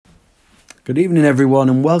Good evening, everyone,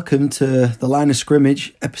 and welcome to The Line of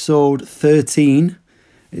Scrimmage, episode 13.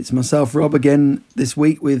 It's myself, Rob, again this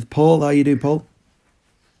week with Paul. How you doing, Paul?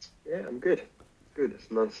 Yeah, I'm good. Good. It's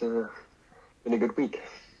nice. Been a good week.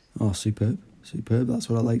 Oh, superb. That's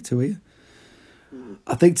what I like to hear.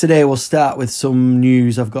 I think today we'll start with some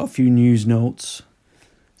news. I've got a few news notes.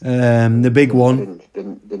 The big one.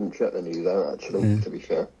 Didn't check the news out, actually, to be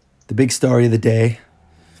fair. The big story of the day.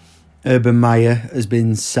 Urban Meyer has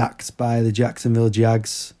been sacked by the Jacksonville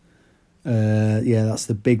Jags. That's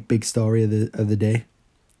the big story of the day.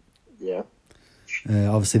 Yeah.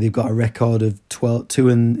 Obviously, they've got a record of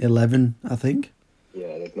 2-11, I think.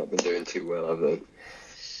 Yeah, they've not been doing too well, have they?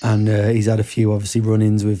 And he's had a few, obviously,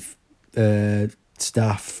 run-ins with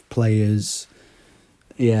staff, players.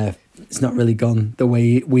 Yeah, it's not really gone the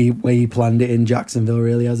way he planned it in Jacksonville,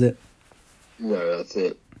 really, has it? No, that's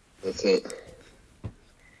it.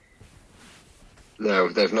 No,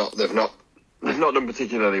 they've not done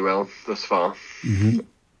particularly well thus far. Mm-hmm.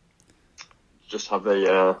 Just are they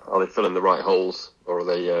filling the right holes, or are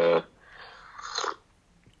they?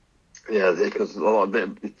 Because a lot of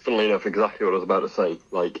it, funnily enough, exactly what I was about to say.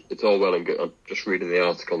 Like, it's all well and good. I'm just reading the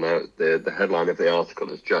article now. The headline of the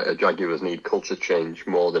article is Jaguars need culture change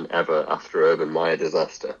more than ever after Urban Meyer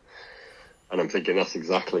disaster. And I'm thinking that's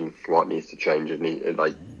exactly what needs to change.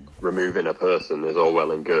 Removing a person is all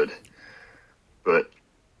well and good, but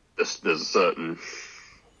there's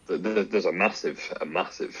a massive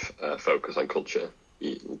focus on culture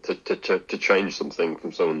to change something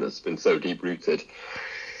from someone that's been so deep rooted.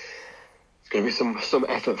 It's going to be some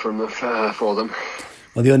effort for them.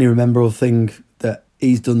 Well, the only memorable thing that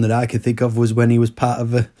he's done that I could think of was when he was part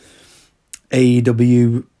of a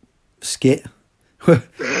AEW skit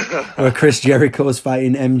where Chris Jericho was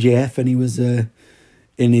fighting MJF, and he was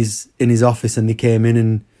in his office, and they came in,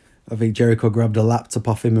 and I think Jericho grabbed a laptop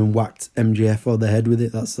off him and whacked MJF on the head with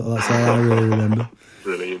it. That's all I really remember.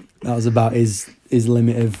 Brilliant. That was about his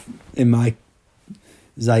limit in my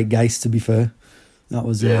zeitgeist, to be fair. That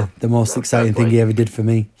was the most exciting thing he ever did for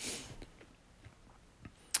me.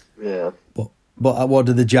 Yeah. But what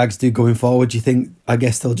do the Jags do going forward? Do you think? I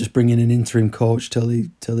guess they'll just bring in an interim coach till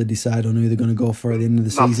they decide on who they're going to go for at the end of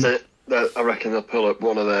the season. That's it. I reckon they'll pull up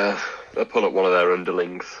one of their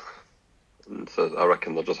underlings, and so I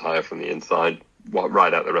reckon they'll just hire from the inside,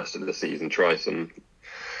 ride out the rest of the season, try some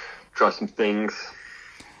things,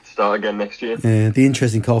 start again next year. The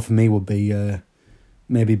interesting call for me would be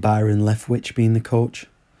maybe Byron Leftwich being the coach,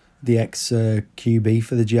 the ex-QB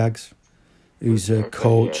for the Jags, who's a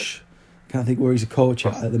coach. Yeah. Can't think where he's a coach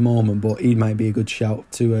at the moment, but he might be a good shout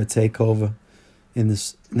to take over in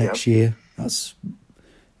this next year. That's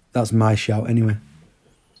my shout anyway.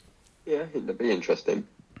 Yeah, it'd be interesting.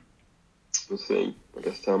 We'll see. I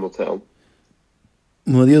guess time will tell.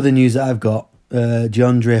 Well, the other news that I've got,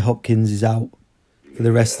 DeAndre Hopkins is out for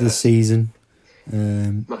the rest of the season.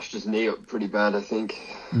 Mashed his knee up pretty bad, I think.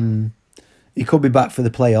 He could be back for the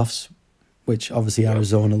playoffs, which obviously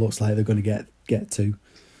Arizona looks like they're going to get to.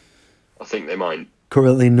 I think they might.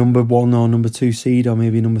 Currently number 1 or number 2 seed, or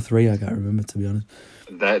maybe number 3. I can't remember, to be honest.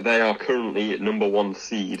 They are currently number 1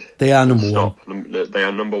 seed. They are number 1. They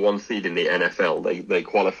are number 1 seed in the NFL. They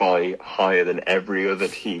qualify higher than every other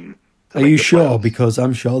team. Are you sure? Playoffs. Because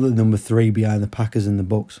I'm sure they're number 3 behind the Packers and the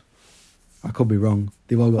Bucks. I could be wrong.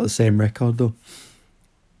 They've all got the same record, though.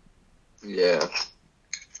 Yeah.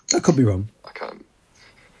 I could be wrong. I can't.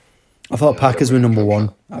 I thought Packers were number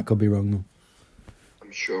 1. I could be wrong, though.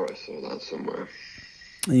 I'm sure I saw that somewhere.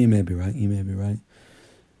 You may be right.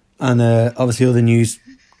 And obviously other news,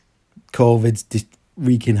 COVID's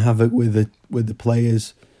wreaking havoc with the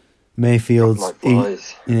players. Mayfield's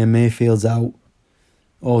out.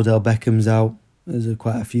 Odell Beckham's out. There's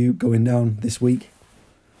quite a few going down this week.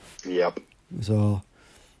 Yep. So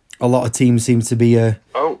a lot of teams seem to be...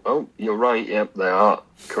 Oh, you're right. Yep, they are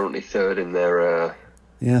currently third in their...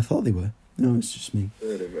 Yeah, I thought they were. No, it's just me.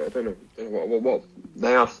 I don't know what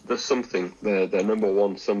they are. There's something. They're number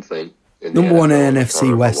 1 something. Number 1 in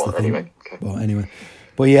NFC West, I think. Anyway, okay.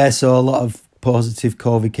 But yeah, so a lot of positive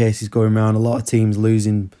COVID cases going around. A lot of teams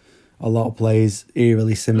losing a lot of players,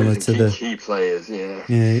 eerily similar to the key players. Yeah,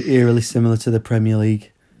 eerily similar to the Premier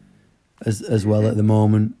League as well at the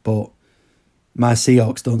moment. But my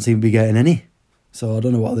Seahawks don't seem to be getting any, so I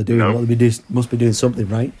don't know what they're doing. No. What they must be doing something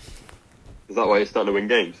right. Is that why you're starting to win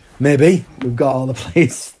games? Maybe we've got all the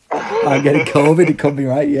players. I'm getting COVID. It could be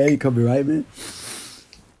right. Yeah, you could be right, mate.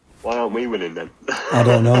 Why aren't we winning then? I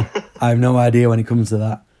don't know. I have no idea when it comes to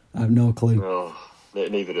that. I have no clue. Oh,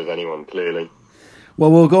 neither does anyone, clearly.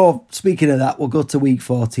 Well, we'll go. Speaking of that, we'll go to Week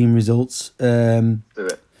 14 results. Do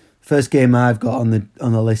it. First game I've got on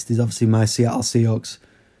the list is obviously my Seattle Seahawks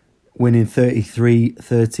winning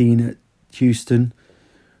 33-13 at Houston.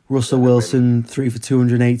 Russell Wilson, 3 for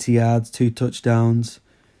 280 yards, 2 touchdowns.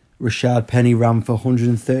 Rashad Penny ran for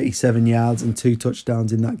 137 yards and 2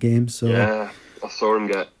 touchdowns in that game. So yeah, I saw him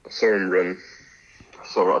run.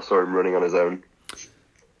 I saw him running on his own,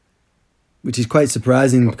 which is quite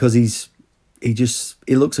surprising because he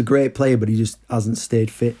looks a great player, but he just hasn't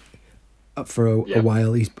stayed fit for a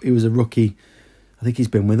while. He was a rookie. I think he's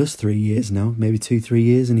been with us 3 years now, maybe 2-3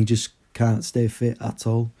 years, and he just can't stay fit at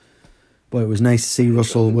all. But it was nice to see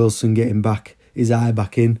Russell Wilson getting his eye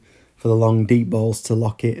back in for the long deep balls to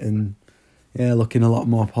Lockett, and looking a lot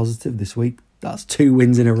more positive this week. That's 2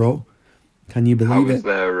 wins in a row. Can you believe it?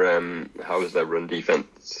 How was their run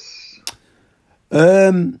defense?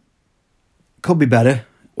 Could be better.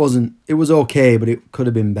 It was okay, but it could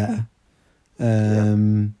have been better.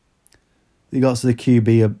 They got to the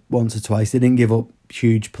QB once or twice. They didn't give up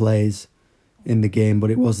huge plays in the game,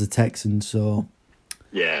 but it was the Texans, so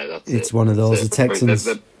it's one of those. The Texans.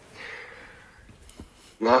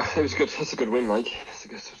 No, it was good. That's a good win,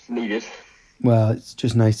 it's needed. Well, it's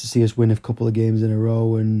just nice to see us win a couple of games in a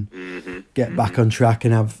row and get back on track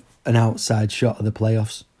and have an outside shot of the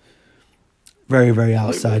playoffs. Very, very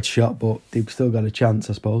outside shot, but they've still got a chance,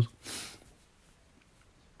 I suppose.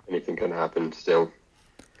 Anything can happen still.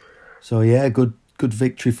 So, good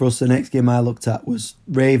victory for us. The next game I looked at was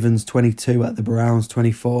Ravens 22 at the Browns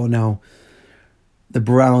 24. Now, the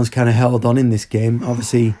Browns kind of held on in this game.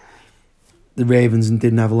 Obviously, the Ravens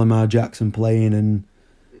didn't have Lamar Jackson playing, and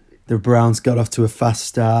the Browns got off to a fast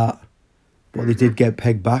start, but they did get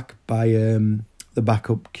pegged back by the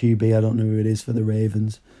backup QB. I don't know who it is for the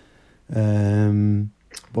Ravens.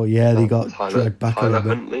 But they got dragged back a little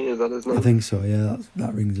bit. Huntley, is that his name? I think so, yeah,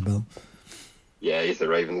 that rings a bell. Yeah, he's the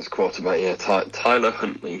Ravens quarterback. Yeah, Tyler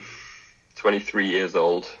Huntley, 23 years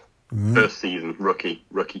old, first season, rookie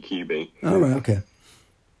QB. All right, okay.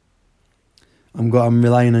 I'm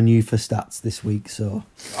relying on you for stats this week, so.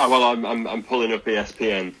 I'm pulling up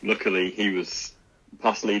ESPN. Luckily, he was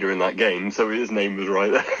pass leader in that game, so his name was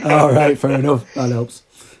right there. All right, fair enough. That helps.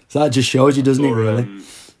 So that just shows you, doesn't it? Really.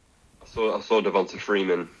 I saw Devonta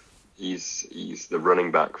Freeman. He's the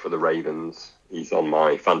running back for the Ravens. He's on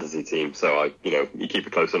my fantasy team, so you keep a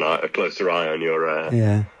closer eye on your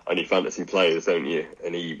on your fantasy players, don't you?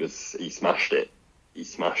 And he smashed it. He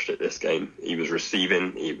smashed it this game. He was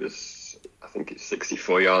receiving. I think it's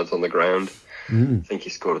 64 yards on the ground. I think he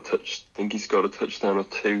scored a touchdown or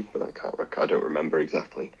 2, but I don't remember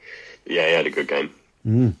exactly. But yeah, he had a good game.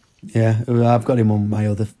 Yeah, I've got him on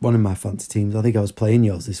one of my fantasy teams. I think I was playing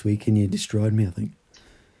yours this week, and you destroyed me, I think.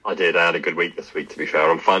 I did. I had a good week this week, to be fair.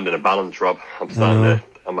 I'm finding a balance, Rob. I'm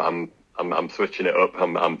switching it up.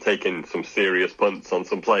 I'm taking some serious punts on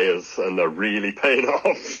some players, and they're really paying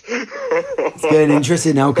off. It's getting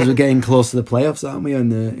interesting now because we're getting close to the playoffs, aren't we?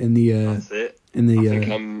 That's it. I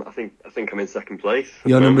think I'm in second place.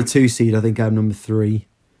 You're number 2 seed. I think I'm number 3.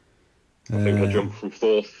 I think I jumped from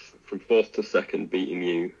fourth to second, beating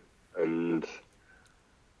you, and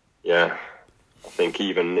yeah. I think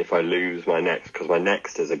even if I lose my next, because my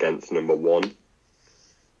next is against number 1.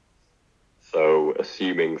 So,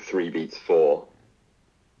 assuming 3 beats 4,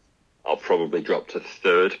 I'll probably drop to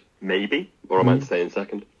 3rd, maybe, or I might stay in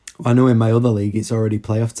 2nd. Well, I know in my other league it's already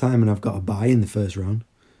playoff time, and I've got a bye in the first round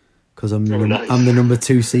because I'm the number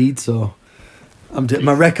 2 seed. So,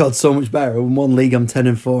 my record's so much better. In one league I'm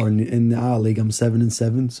 10-4, and in our league I'm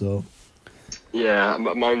 7-7. So. Yeah,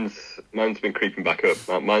 mine's been creeping back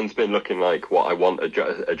up. Mine's been looking like what I want a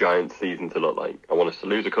Giants season to look like. I want us to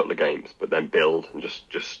lose a couple of games, but then build and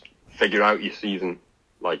just figure out your season.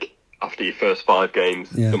 Like after your first 5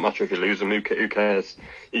 games, Doesn't matter if you lose them. Who cares?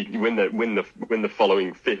 You win the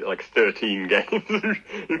following 13 games.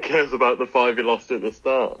 Who cares about the 5 you lost at the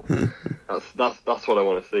start? That's what I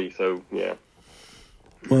want to see. So yeah.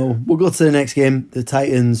 Well, we'll go to the next game. The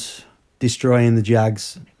Titans destroying the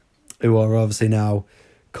Jags, who are obviously now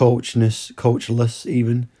coachless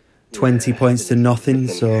even. 20 points to nothing,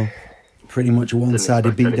 so pretty much a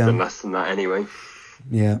one-sided beatdown. Less than that anyway.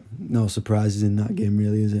 Yeah, no surprises in that game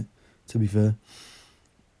really, is it? To be fair.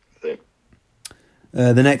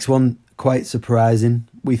 The next one, quite surprising.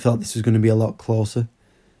 We thought this was going to be a lot closer.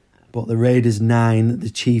 But the Raiders 9, the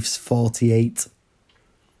Chiefs 48.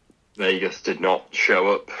 Vegas did not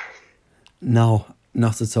show up. No,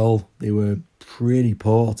 not at all. They were pretty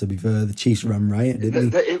poor, to be fair. The Chiefs ran riot,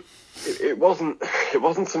 didn't they? It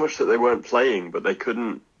wasn't so much that they weren't playing, but they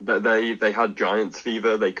couldn't. They had Giants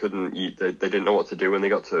fever. They couldn't. They didn't know what to do when they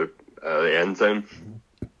got to the end zone.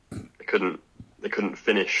 They couldn't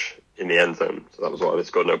finish in the end zone. So that was why they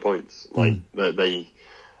scored no points. Like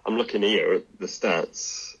I'm looking here at the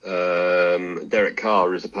stats. Derek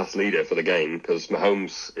Carr is a pass leader for the game because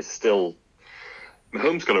Mahomes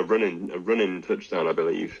got a running touchdown, I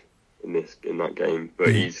believe, in that game. But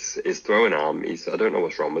his throwing arm, I don't know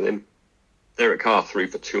what's wrong with him. Derek Carr threw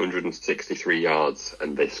for 263 yards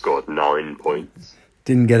and they scored 9 points.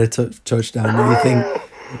 Didn't get a touchdown. But you think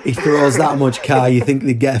he throws that much, Carr, you think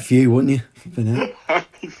they'd get a few, wouldn't you?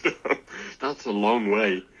 That's a long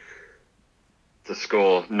way to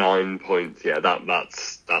score 9 points. Yeah, that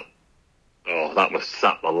must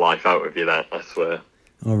sap the life out of you, that, I swear.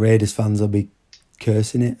 Or Raiders fans will be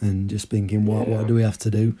cursing it and just thinking, what do we have to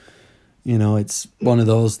do? You know, it's one of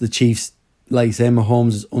those, the Chiefs, like you say,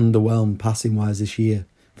 Mahomes is underwhelmed passing-wise this year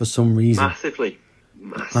for some reason. Massively.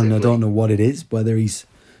 And I don't know what it is, whether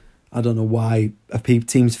I don't know why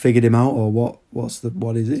teams figured him out or what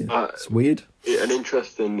is it? It's weird. An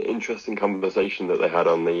interesting conversation that they had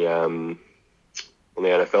on the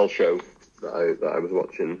NFL show that I was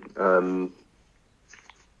watching,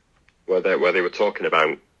 where they were talking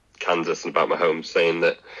about Kansas and about Mahomes, saying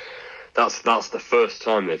that that's the first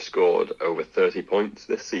time they've scored over 30 points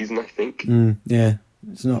this season, I think. Yeah,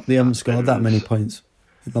 it's not. They haven't scored that many points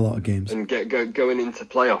in a lot of games. And going into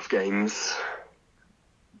playoff games,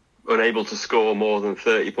 unable to score more than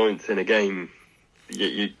 30 points in a game,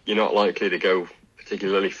 you're not likely to go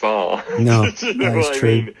particularly far. No, you know that is true.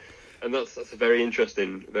 I mean? And that's a very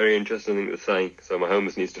interesting thing to say. So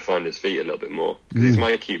Mahomes needs to find his feet a little bit more because he's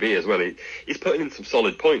my QB as well. He's putting in some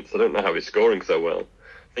solid points. I don't know how he's scoring so well.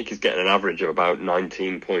 I think he's getting an average of about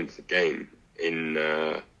 19 points a game in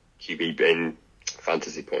QB in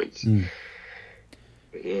fantasy points.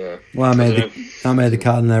 But yeah. Well, I made the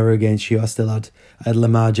cardinal error against you. I had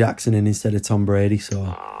Lamar Jackson in instead of Tom Brady, so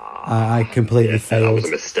I completely failed. That was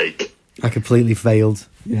a mistake. I completely failed.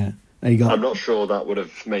 Yeah. There you go. I'm not sure that would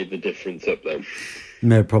have made the difference up then.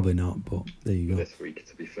 No, probably not, but there you go. This week,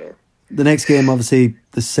 to be fair. The next game, obviously,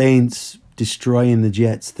 the Saints destroying the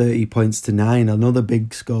Jets, 30 points to 9. Another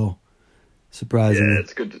big score, surprisingly. Yeah,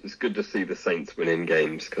 it's good to see the Saints winning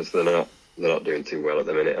games because they're not doing too well at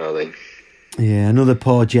the minute, are they? Yeah, another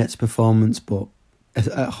poor Jets performance, but at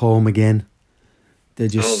home again. They're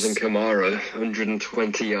just... Alvin Kamara,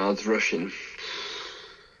 120 yards rushing.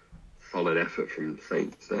 Solid effort from the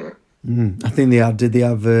Saints there. I think did they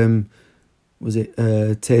have, was it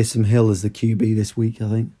Taysom Hill as the QB this week, I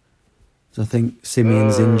think? So I think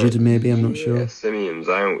Simeon's injured, maybe, I'm not sure. Yeah, Simeon's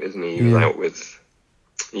out, isn't he? He was out with...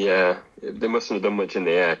 Yeah, they mustn't have done much in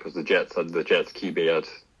the air because the Jets QB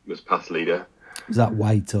was pass leader. Was that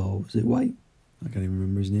White or was it White? I can't even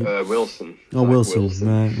remember his name. Wilson. Oh, Wilson.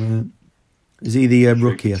 Right. Is he the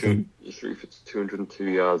rookie, I think? He threw for 202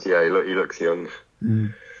 yards. Yeah, he looks young.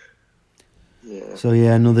 Yeah. So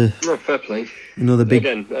yeah, fair play. Another big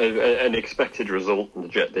again, an expected result.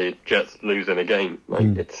 The Jets losing a game.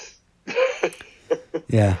 It's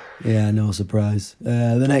yeah, no surprise.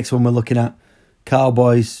 The next one we're looking at: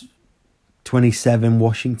 Cowboys 27,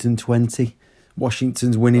 Washington 20.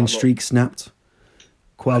 Washington's winning streak snapped.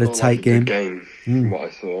 Quite a tight game. Good game from what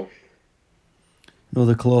I saw.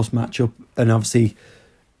 Another close matchup, and obviously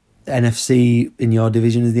NFC in your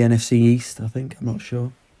division is the NFC East. I think I'm not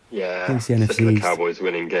sure. Yeah, I think it's the NFC the East. Cowboys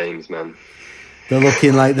winning games, man. They're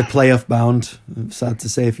looking like the playoff bound. Sad to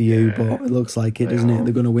say for you, but it looks like it, doesn't it?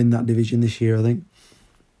 They're going to win that division this year, I think.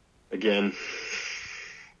 Again.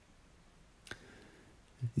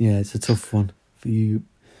 Yeah, it's a tough one for you.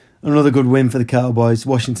 Another good win for the Cowboys.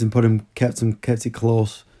 Washington kept it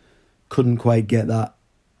close. Couldn't quite get that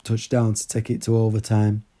touchdown to take it to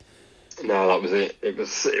overtime. No, that was it. It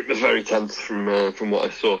was very tense from what I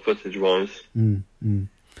saw footage wise.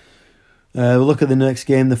 We'll look at the next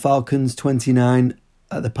game. The Falcons 29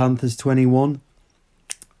 at the Panthers 21.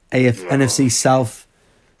 NFC South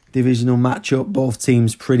divisional matchup. Both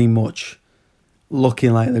teams pretty much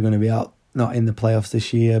looking like they're going to be out, not in the playoffs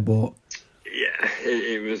this year, but yeah,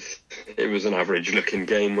 it was an average looking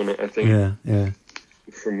game, wasn't it? I think. Yeah.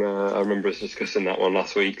 From I remember us discussing that one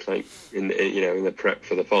last week, like in the prep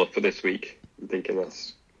for this week. I'm thinking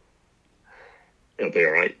it'll be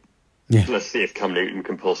all right. Yeah. Let's see if Cam Newton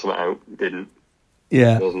can pull something out. Didn't.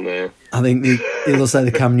 Yeah. Wasn't there? I think it looks like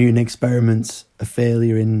the Cam Newton experiment's a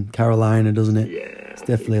failure in Carolina, doesn't it? Yeah. It's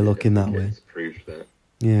definitely looking that way. It's proved that.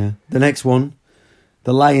 Yeah. The next one,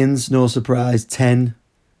 the Lions, no surprise, 10.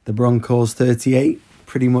 The Broncos 38.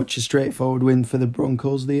 Pretty much a straightforward win for the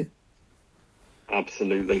Broncos there.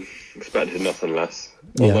 Absolutely. Expected nothing less.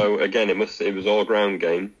 Yeah. Although, again, it was all ground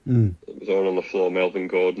game. It was all on the floor. Melvin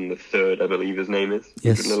Gordon, the third, I believe his name is.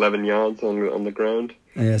 Yes. 111 yards on the ground.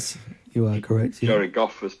 Yes. You are correct. Yeah. Jared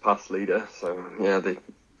Goff was pass leader, so yeah,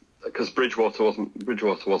 because Bridgewater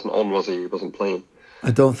wasn't on, was he? He wasn't playing.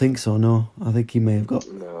 I don't think so. No, I think he may have got.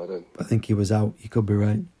 No, I don't. I think he was out. You could be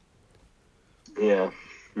right. Yeah.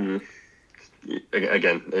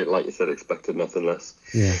 Again, like you said, expected nothing less.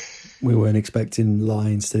 Yeah, we weren't expecting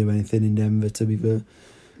Lions to do anything in Denver. To be fair,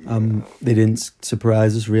 they didn't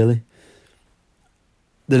surprise us really.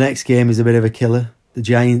 The next game is a bit of a killer. The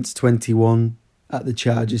Giants 21 at the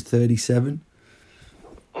Chargers 37.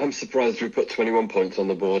 I'm surprised we put 21 points on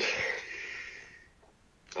the board.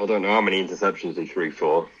 I don't know how many interceptions he threw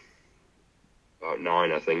for. About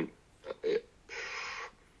 9, I think.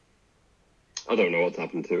 I don't know what's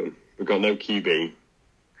happened to him. We've got no QB.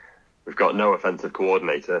 We've got no offensive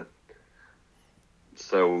coordinator.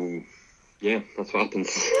 So, yeah, that's what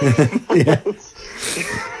happens. You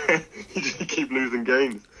just keep losing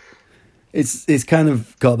games. It's kind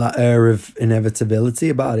of got that air of inevitability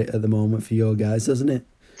about it at the moment for your guys, doesn't it?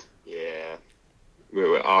 Yeah.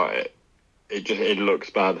 It looks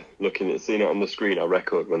bad seeing it on the screen, our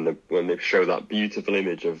record, when they show that beautiful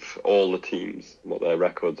image of all the teams, what their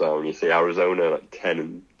records are, and you see Arizona like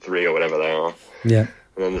 10-3 or whatever they are. Yeah.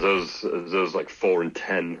 And then there's those like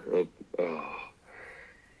 4-10.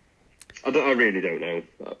 I really don't know.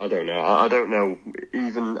 I don't know. I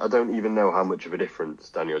don't even know how much of a difference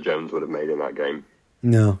Daniel Jones would have made in that game.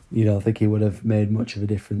 No, you don't think he would have made much of a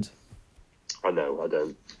difference? I know, I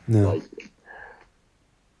don't. No.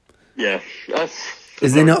 Yeah.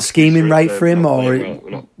 Is they not scheming right for him, or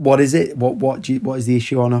what is it? What is the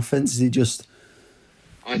issue on offense? Is it just?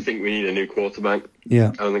 I think we need a new quarterback.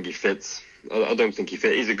 Yeah. I don't think he fits. I don't think he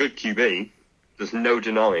fits. He's a good QB. There's no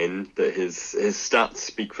denying that his stats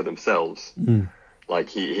speak for themselves. Like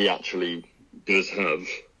he actually does have.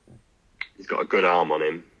 He's got a good arm on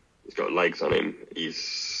him. He's got legs on him.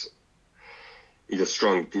 He's a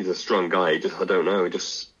strong guy. I don't know. It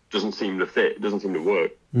just doesn't seem to fit. It doesn't seem to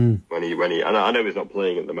work when he. And I know he's not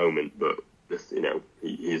playing at the moment, but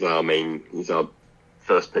he's our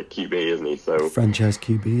first pick QB, isn't he? So franchise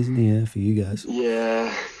QB, isn't he? Yeah, for you guys.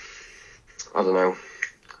 Yeah, I don't know.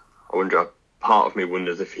 I wonder. Part of me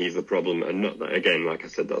wonders if he's the problem, and not that, again, like I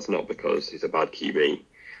said, that's not because he's a bad QB.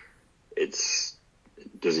 It's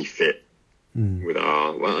does he fit with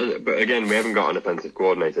our? Well, but again, we haven't got an offensive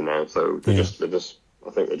coordinator now, so they're just. I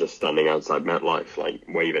think they're just standing outside MetLife, like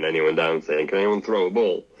waving anyone down, saying, "Can anyone throw a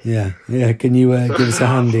ball?" Yeah. Can you give us a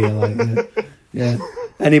hand here? Like, yeah.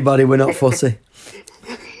 Anybody? We're not fussy.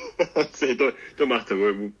 It don't matter.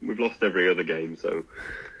 We've lost every other game, so.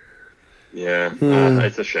 Yeah,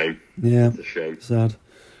 it's a shame. Yeah, it's a shame. Sad.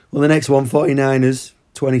 Well, the next one, 49ers,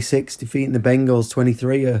 26, defeating the Bengals,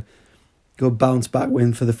 23. A good bounce back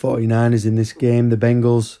win for the 49ers in this game. The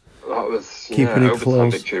Bengals keeping it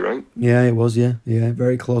close. Victory, right? Yeah, it was, yeah.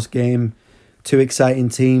 Very close game. 2 exciting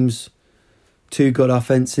teams, 2 good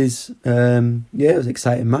offences. It was an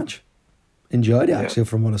exciting match. Enjoyed it, actually,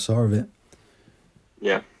 from what I saw of it.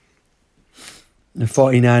 Yeah. The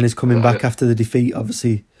 49ers coming back after the defeat,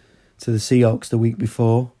 obviously, to the Seahawks the week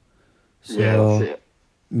before. So,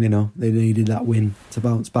 they needed that win to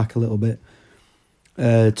bounce back a little bit.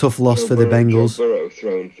 Tough loss for the Bengals. Joe Burrow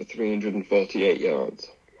thrown for 348 yards.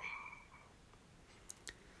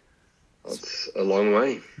 That's a long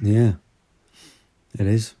way. Yeah, it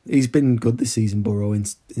is. He's been good this season, Burrow, in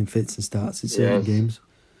fits and starts in certain games.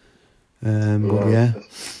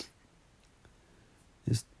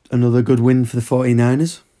 It's another good win for the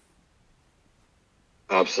 49ers.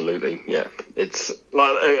 Absolutely, yeah. It's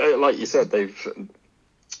like you said, they've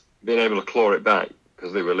been able to claw it back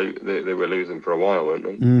because they were losing for a while, weren't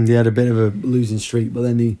they? They had a bit of a losing streak, but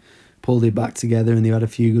then they pulled it back together and they had a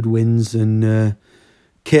few good wins. And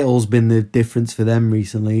Kittle's been the difference for them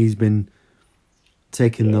recently. He's been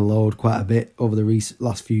taking the load quite a bit over the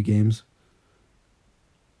last few games,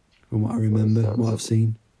 from what I remember, what I've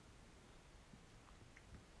seen.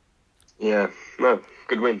 Yeah, no,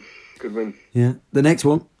 good win. Good win. Yeah. The next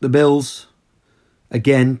one, the Bills,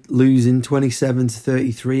 again losing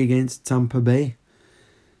 27-33 against Tampa Bay.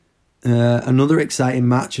 Another exciting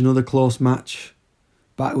match, another close match,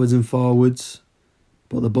 backwards and forwards,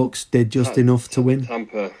 but the Bucs did just enough to win.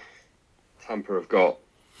 Tampa have got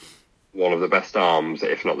one of the best arms,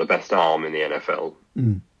 if not the best arm in the NFL,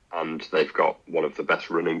 and they've got one of the best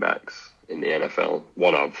running backs in the NFL.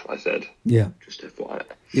 One of, I said. Yeah. Just FYI.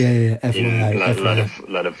 Yeah. FYI.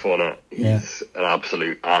 Leonard Fournette. He's an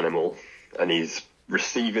absolute animal. And he's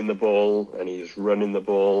receiving the ball and he's running the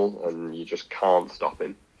ball and you just can't stop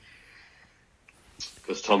him.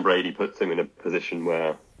 Because Tom Brady puts him in a position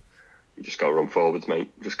where you just got to run forwards, mate.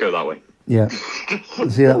 Just go that way. Yeah.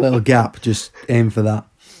 See that little gap? Just aim for that.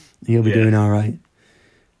 He'll be doing all right.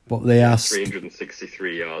 But they asked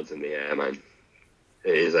 363 yards in the air, man.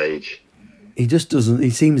 It is age. He just doesn't. He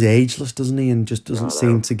seems ageless, doesn't he? And just doesn't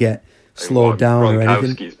seem to get slowed down or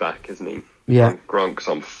anything. Gronkowski's back, isn't he? Yeah. Gronk's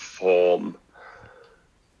on form.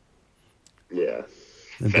 Yeah.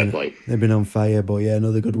 They've been on fire, but yeah,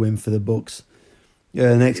 another good win for the Bucks.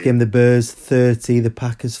 Next game, the Bears 30, the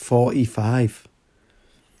Packers 45.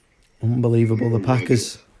 Unbelievable. The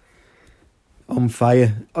Packers on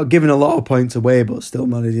fire. Giving a lot of points away, but still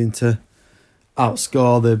managing to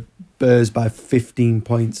outscore the Bears by 15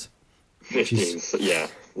 points. 15, yeah,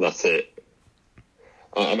 that's it.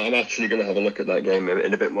 I'm actually going to have a look at that game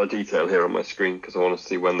in a bit more detail here on my screen because I want to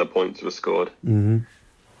see when the points were scored. Mm-hmm.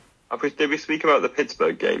 Did we speak about the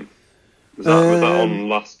Pittsburgh game? Was that on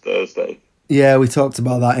last Thursday? Yeah, we talked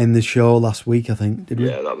about that in the show last week, I think, did we?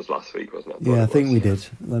 Yeah, that was last week, wasn't it? I think we did.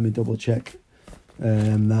 Let me double check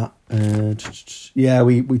that. Yeah,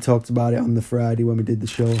 we talked about it on the Friday when we did the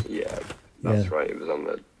show. Yeah, that's right. It was on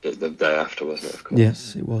the day after, wasn't it? Of course.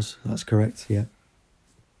 Yes, it was. That's correct, yeah.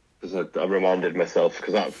 Because I reminded myself,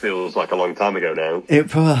 because that feels like a long time ago now.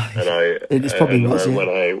 It's probably was,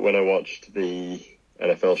 yeah. When I watched the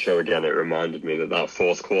NFL show again, it reminded me that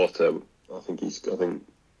fourth quarter, I think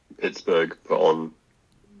Pittsburgh put on,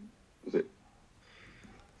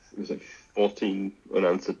 was it 14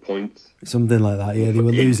 unanswered points? Something like that, yeah. They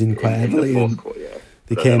were losing quite heavily. In the fourth quarter, yeah.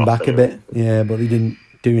 They came back a bit, yeah, but they didn't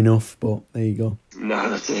do enough, but there you go. No,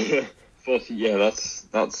 that's it. 40, yeah,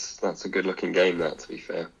 that's a good looking game, that, to be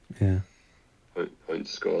fair. Yeah.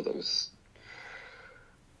 Points scored,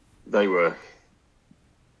 they were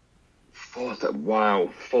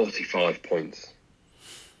 45 points.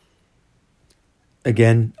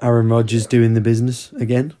 Again, Aaron Rodgers doing the business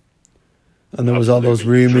again. And there was all those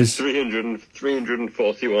rumours.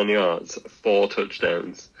 341 yards, 4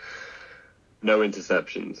 touchdowns, no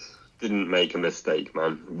interceptions. Didn't make a mistake,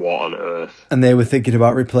 man. What on earth? And they were thinking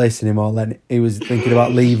about replacing him, or then he was thinking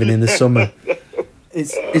about leaving in the summer.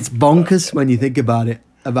 It's bonkers when you think about it,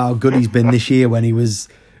 about how good he's been this year when he was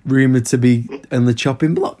rumoured to be on the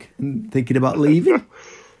chopping block and thinking about leaving.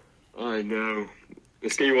 I know.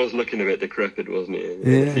 He was looking a bit decrepit, wasn't he?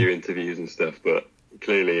 In a few interviews and stuff, but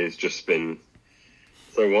clearly it's just been,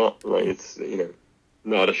 so what? Like, it's,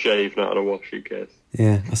 not a shave, not a wash, who cares?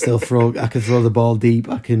 Yeah, I can throw the ball deep,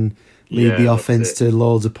 I can lead the offence to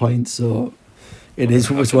loads of points, so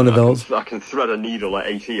it's one of those. I can thread a needle at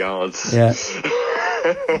 80 yards. Yeah.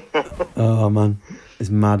 Oh man, it's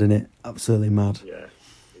mad, isn't it? Absolutely mad. Yeah,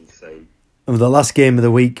 insane. And the last game of the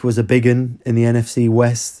week was a big one in the NFC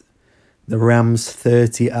West. The Rams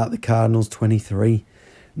 30 at the Cardinals 23.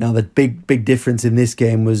 Now the big difference in this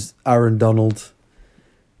game was Aaron Donald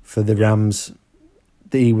for the Rams.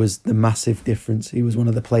 He was the massive difference. He was one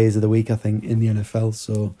of the players of the week, I think, in the NFL.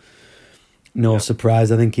 So no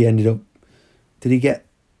surprise. I think he ended up. Did he get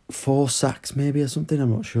 4 sacks maybe or something?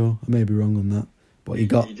 I'm not sure. I may be wrong on that. But he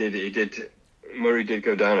got. He did. Murray did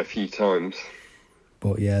go down a few times.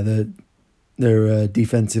 But yeah, their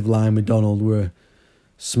defensive line with Donald were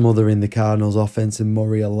smothering the Cardinals' offense and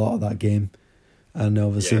Murray a lot of that game, and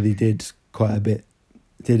obviously they did quite a bit.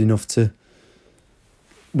 Did enough to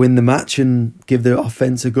win the match and give the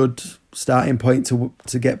offense a good starting point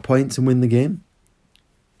to get points and win the game.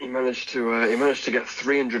 He managed to get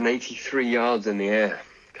 383 yards in the air,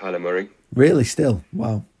 Kyler Murray. Really, still,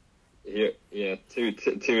 wow. Yeah, two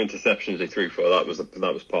interceptions he threw for. That was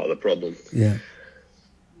part of the problem. Yeah.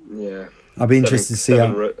 Yeah. I'd be interested to see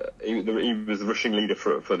how he was the rushing leader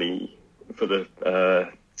for the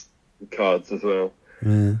Cards as well.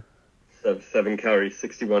 Yeah. 7 carries,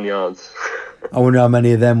 61 yards. I wonder how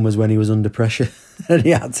many of them was when he was under pressure and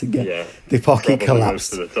he had to get the pocket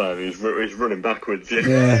collapsed. Most of the time, he's running backwards.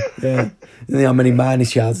 Yeah. And then how many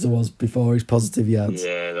minus yards there was before his positive yards.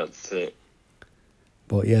 Yeah, that's it.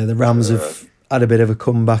 But yeah, the Rams have had a bit of a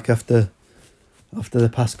comeback after the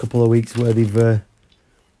past couple of weeks where they've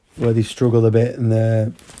struggled a bit, and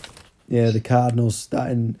the Cardinals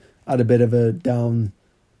had a bit of a down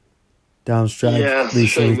strike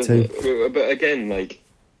recently too. But again, like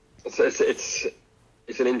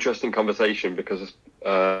it's an interesting conversation because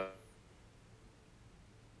a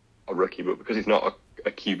rookie, but because he's not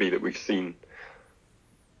a QB that we've seen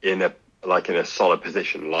in a solid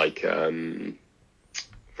position, like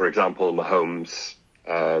for example, Mahomes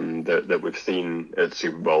that we've seen at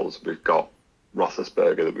Super Bowls. We've got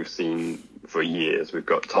Roethlisberger that we've seen for years. We've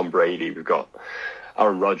got Tom Brady. We've got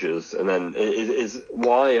Aaron Rodgers. And then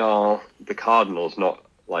why are the Cardinals not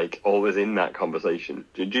like always in that conversation?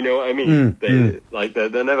 Do you know what I mean?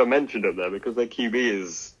 They're never mentioned up there because their QB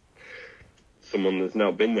is someone that's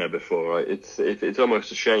not been there before. Right? It's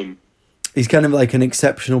almost a shame. He's kind of like an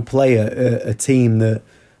exceptional player, a team that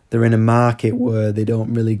they're in a market where they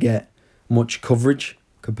don't really get much coverage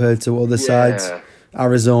compared to other sides.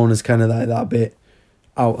 Arizona's kind of like that bit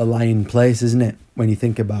out of line place, isn't it? When you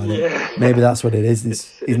think about it, maybe that's what it is.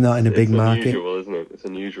 He's not in a big market. It's unusual, isn't it? It's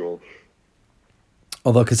unusual.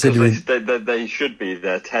 Although considering they should be,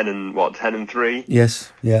 they're 10-3.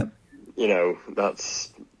 Yes, yeah. You know,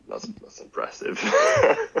 that's impressive.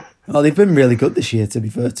 Well, they've been really good this year, to be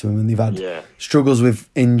fair to them, and they've had struggles with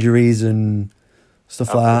injuries and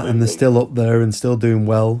stuff like that, and they're still up there and still doing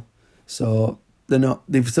well. So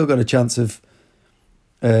they've still got a chance of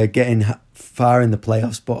getting far in the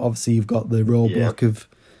playoffs, but obviously you've got the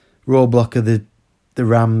roadblock of the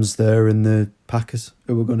Rams there and the Packers,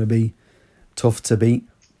 who are going to be tough to beat.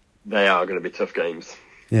 They are going to be tough games.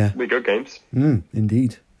 Yeah. Be good games.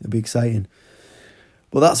 Indeed. It'll be exciting.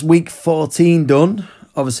 Well, that's week 14 done.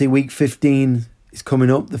 Obviously, week 15 is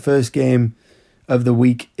coming up. The first game of the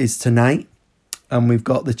week is tonight. And we've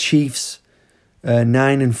got the Chiefs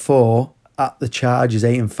 9-4 at the Chargers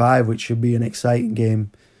 8-5, which should be an exciting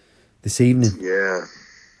game this evening. Yeah.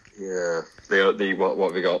 The what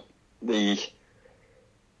have we got? The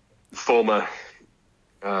former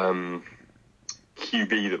QB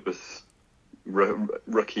that was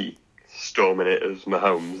rookie storming it as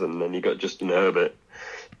Mahomes, and then you got Justin Herbert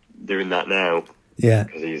doing that now. Yeah.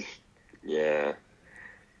 Because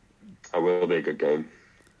that will be a good game.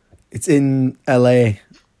 It's in LA.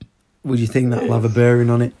 Would you think that'll have a bearing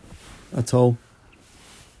on it at all?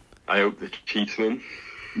 I hope the Chiefs win.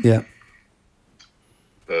 Yeah.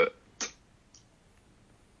 But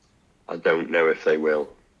I don't know if they will.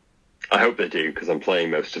 I hope they do, because I'm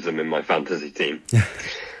playing most of them in my fantasy team.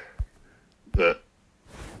 But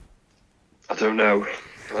I don't know.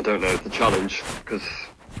 It's a challenge, because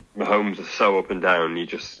Mahomes is so up and down. You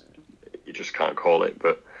just can't call it.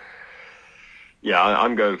 But yeah,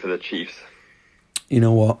 I'm going for the Chiefs. You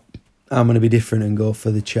know what? I'm going to be different and go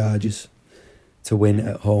for the Chargers to win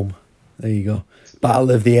at home. There you go.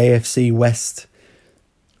 Battle of the AFC West.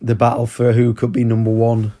 The battle for who could be number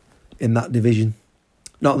one in that division.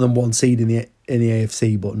 Not number one seed in the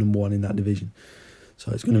AFC, but number one in that division.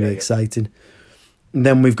 So it's going to be exciting. And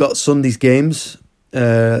then we've got Sunday's games.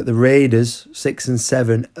 The Raiders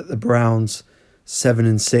 6-7 at the Browns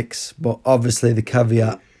 7-6. But obviously the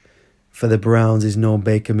caveat for the Browns is no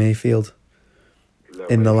Baker Mayfield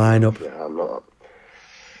in the lineup. Yeah, I'm not.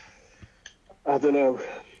 I don't know.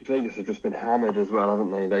 Vegas have just been hammered as well,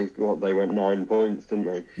 haven't they? They went 9 points, didn't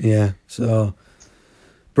they? Yeah. So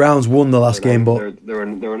Browns won the last game, but they're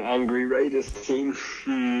an angry Raiders team.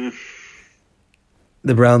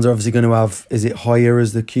 The Browns are obviously going to have, is it Hoyer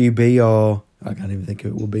as the QB, or I can't even think who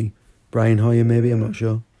it will be. Brian Hoyer, maybe, I'm not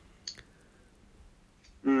sure.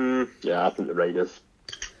 Yeah, I think the Raiders.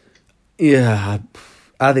 Yeah,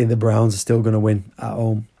 I think the Browns are still going to win at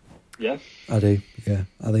home. Yeah? I do, yeah.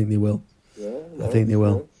 I think they will. Yeah, I think they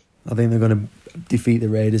will. I think they're going to defeat the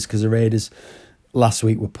Raiders, because the Raiders last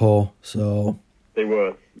week were poor, so... They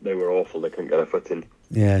were awful. They couldn't get a foot in.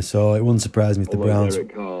 Yeah, so it wouldn't surprise me if the Browns...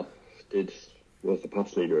 Derek Carr was the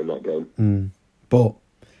pass leader in that game. But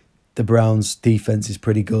the Browns' defense is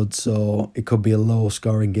pretty good, so it could be a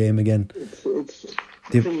low-scoring game again.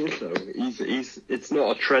 The thing is, though, it's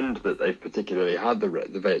not a trend that they've particularly had, the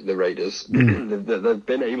Raiders. They've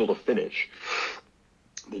been able to finish.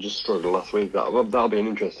 They just struggled last week. That'll be an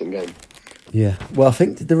interesting game. Yeah. Well, I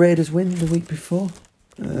think, did the Raiders win the week before?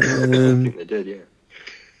 I think they did, yeah.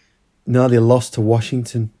 No, they lost to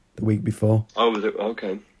Washington the week before. Oh, was it?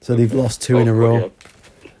 Okay. So they've lost two in a row. Yeah.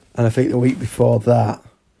 And I think the week before that,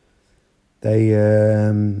 they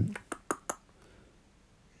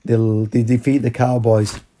defeat the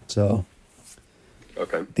Cowboys. So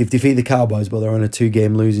okay, they've defeated the Cowboys, but they're on a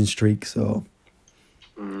 2-game losing streak. So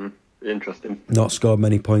interesting. Not scored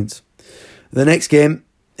many points. The next game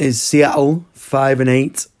is Seattle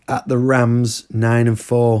 5-8 at the Rams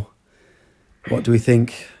 9-4. What do we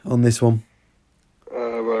think on this one?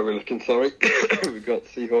 Where are we looking? Sorry, we've got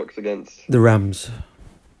Seahawks against the Rams.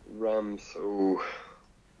 Oh,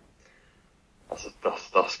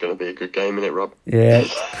 that's going to be a good game, isn't it, Rob? Yeah,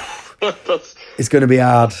 it's going to be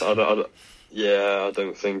hard. I don't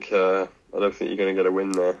think you're going to get a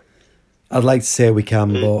win there. I'd like to say we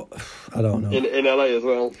can, but I don't know. In LA as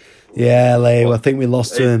well. Yeah, LA. Well, I think we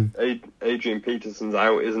lost to him. Adrian Peterson's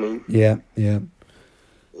out, isn't he? Yeah.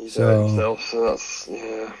 He's out himself, so that's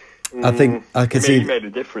I think I could see he made a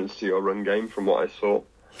difference to your run game from what I saw.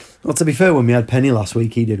 Well, to be fair, when we had Penny last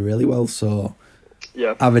week, he did really well. So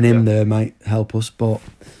having him there might help us. But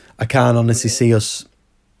I can't honestly see us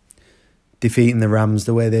defeating the Rams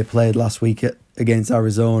the way they played last week against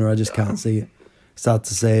Arizona. I just can't see it. Sad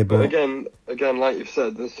to say, But but again, like you've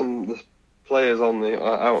said, there's players on the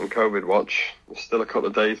out on COVID watch. There's still a couple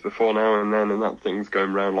of days before now and then, and that thing's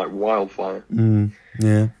going around like wildfire.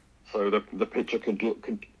 Yeah. So the picture could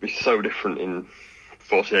be so different in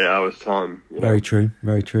 48 hours time. You know? Very true.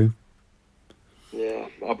 Very true. Yeah,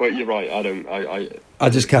 but you're right. I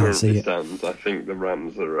just can't see it. I think the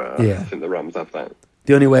Rams are. Yeah. I think the Rams have that.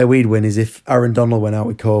 The only way we'd win is if Aaron Donald went out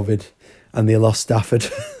with COVID and they lost Stafford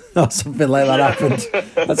or something like that happened.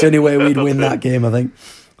 That's the only way we'd win that game, I think.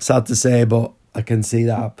 Sad to say, but I can see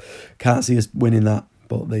that. Can't see us winning that,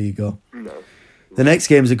 but there you go. No. The next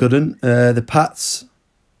game's a good one. The Pats,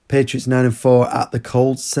 Patriots 9-4 at the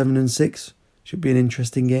Colts 7-6. Should be an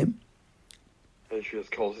interesting game. Patriots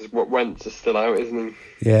Colts is what Wentz is still out, isn't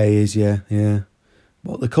he? Yeah, he is. Yeah.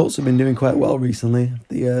 But the Colts have been doing quite well recently.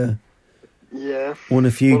 They won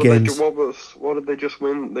a few games. What did they just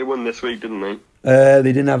win? They won this week, didn't they? They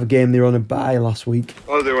didn't have a game. They were on a bye last week.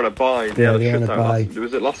 Oh, they were on a bye. Yeah, they were on a bye.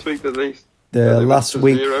 Was it last week that they? Last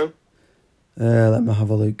week. 0? Let me have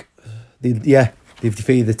a look. They've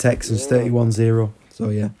defeated the Texans 31-0. So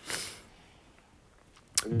yeah.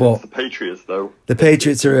 But it's the Patriots, though. The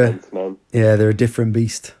Patriots are they're a different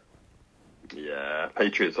beast. Yeah,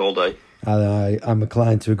 Patriots all day. I'm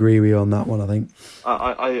inclined to agree with you on that one, I think.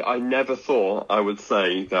 I never thought I would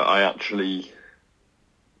say that I actually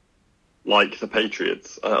like the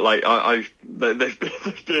Patriots. They've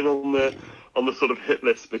been on the sort of hit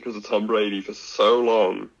list because of Tom Brady for so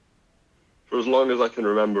long. For as long as I can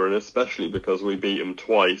remember, and especially because we beat them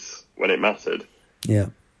twice when it mattered. Yeah.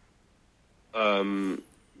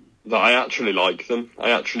 That I actually like them.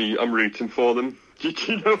 I'm rooting for them. Do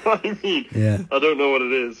you know what I mean? Yeah. I don't know what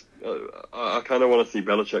it is. I kind of want to see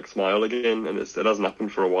Belichick smile again, and it hasn't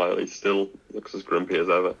happened for a while. He still looks as grumpy as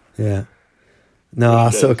ever. Yeah. No,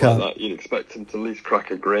 I still can't. Like you'd expect him to at least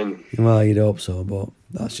crack a grin. Well, you'd hope so, but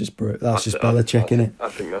that's just Belichick, innit? I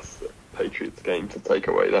think that's the Patriots game to take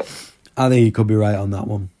away that. I think you could be right on that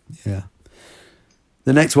one. Yeah.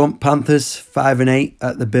 The next one, Panthers 5-8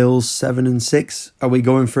 at the Bills 7-6. Are we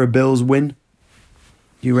going for a Bills win?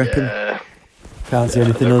 Do you reckon? Yeah. Can't see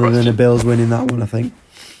anything other than a Bills win in that one, I think.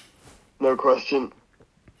 No question.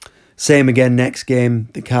 Same again next game,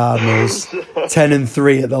 the Cardinals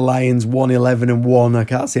 10-3 at the Lions 1-11-1. I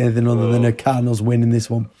can't see anything other than a Cardinals win in this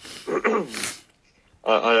one.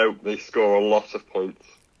 I hope they score a lot of points.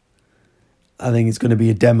 I think it's going to be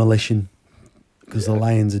a demolition because the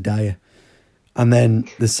Lions are dire. And then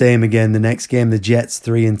the same again, the next game, the Jets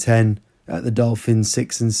 3-10 at the Dolphins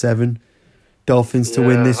 6-7. Dolphins to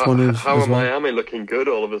win this one as how well. are Miami looking good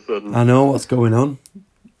all of a sudden? I know what's going on.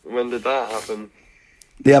 When did that happen?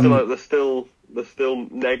 They haven't. They're still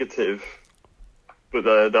negative, but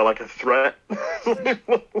they're like a threat.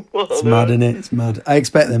 It's mad, isn't it? It's mad. I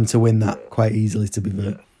expect them to win that quite easily, to be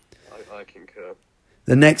fair. Yeah, I concur.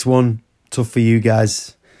 The next one, tough for you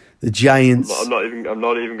guys. The Giants. I'm not even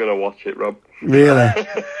going to watch it, Rob. Really?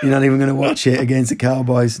 You're not even going to watch it against the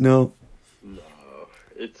Cowboys? No. No,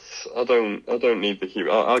 I don't need the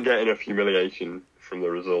I'll get enough humiliation from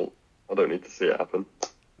the result. I don't need to see it happen.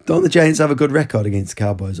 Don't the Giants have a good record against the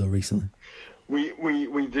Cowboys though recently?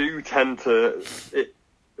 We do tend to.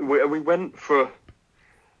 We went for.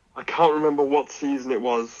 I can't remember what season it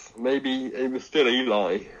was. Maybe it was still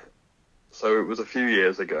Eli. So it was a few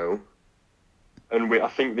years ago. And I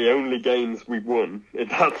think the only games we won in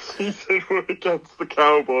that season were against the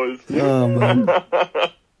Cowboys. Oh man!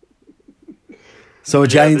 So a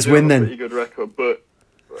Giants win then. Pretty good record, but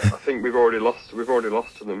I think we've already lost. We've already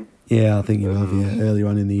lost to them. Yeah, I think you have. Yeah, earlier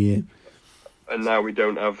on in the year. And now we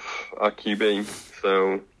don't have our QB,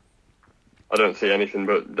 so I don't see anything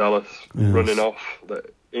but Dallas running off.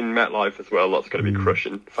 In MetLife as well, that's going to be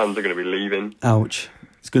crushing. Fans are going to be leaving. Ouch!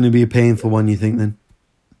 It's going to be a painful one, you think then?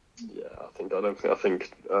 I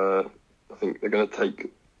think they're going to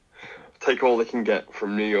take all they can get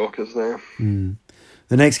from New Yorkers now.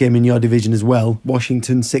 The next game in your division as well,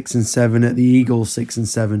 Washington 6-7 at the Eagles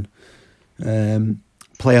 6-7.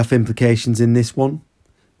 Playoff implications in this one.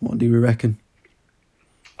 What do we reckon?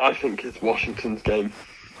 I think it's Washington's game.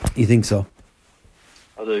 You think so?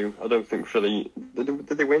 I do. I don't think Philly. Did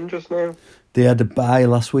they win just now? They had a bye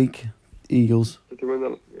last week. Eagles. Did they win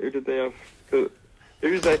that? Who did they have?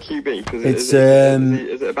 Who's their QB? Cause is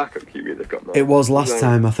it a backup QB they've got now? It was last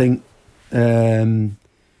time, I think.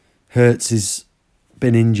 Hurts has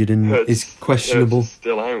been injured and is questionable. Hurts is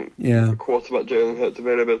still out. Yeah. The quarterback Jalen Hurts'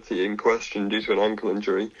 availability in question due to an ankle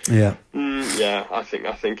injury. Yeah. Yeah, I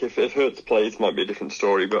think if Hurts plays, it might be a different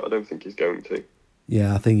story, but I don't think he's going to.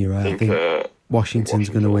 Yeah, I think you're right. I think Washington's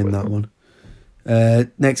going to win that one.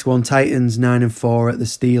 Next one, Titans 9-4 at the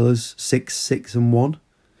Steelers 6-6-1.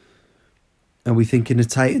 Are we thinking the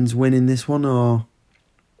Titans winning this one, or?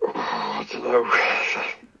 I don't know.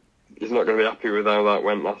 He's not going to be happy with how that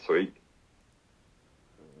went last week.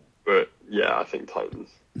 But yeah, I think Titans.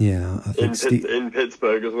 Yeah, I think in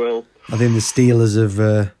Pittsburgh as well. I think the Steelers have.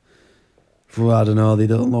 Well, I don't know. They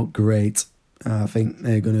don't look great. I think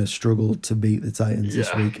they're going to struggle to beat the Titans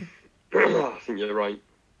this week. I think you're right.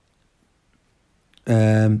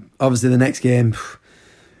 Obviously, the next game,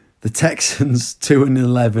 the Texans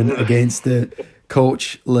 2-11 against the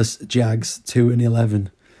coachless Jags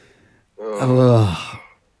 2-11.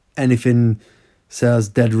 Anything sells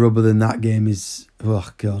dead rubber than that game is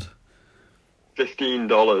God.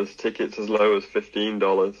 $15 tickets as low as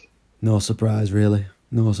 $15. No surprise, really.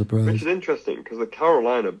 No surprise. Which is interesting because the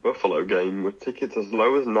Carolina Buffalo game with tickets as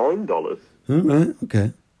low as $9. All right,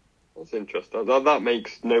 okay. That's interesting. That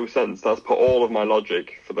makes no sense. That's put all of my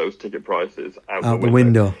logic for those ticket prices out the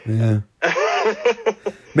window. Yeah.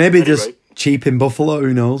 Maybe anyway. Just cheap in Buffalo.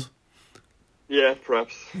 Who knows? Yeah,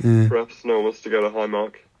 perhaps. Yeah. Perhaps no one wants to go to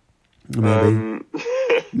Highmark. Maybe.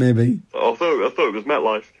 Maybe. I thought it was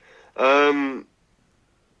MetLife.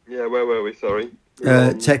 Yeah, where were we? Sorry.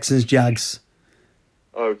 Texans Jags.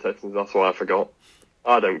 Oh, Texans. That's why I forgot.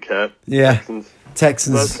 I don't care. Yeah.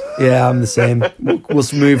 Texans. Yeah, I'm the same. We'll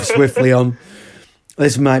move swiftly on.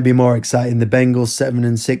 This might be more exciting. The Bengals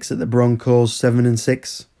 7-6 at the Broncos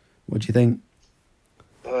 7-6. What do you think?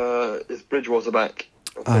 Is Bridgewater back?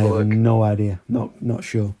 I have no idea. Not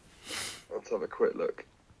sure. Let's have a quick look.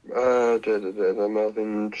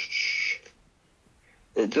 Melvin.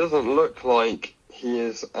 It doesn't look like he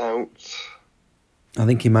is out. I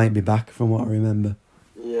think he might be back from what I remember.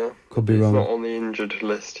 Yeah. Could be wrong. He's not on the injured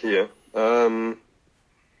list here. I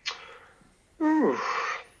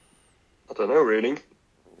don't know, really.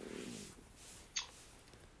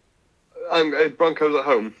 Broncos at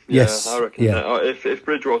home. Yes. Yeah, I reckon. Yeah. If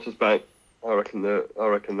Bridgewater's back, I reckon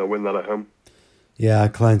they'll win that at home. Yeah, I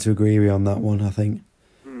incline to agree with you on that one, I think.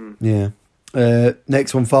 Yeah.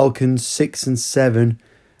 Next one, Falcons 6-7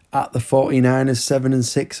 at the 49ers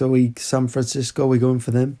 7-6. Are we San Francisco? Are we going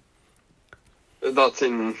for them? It's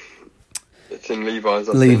in Levi's.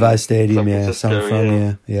 Levi's Stadium, San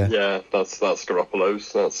Fran, yeah. Yeah, that's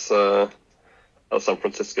Garoppolo's. That's San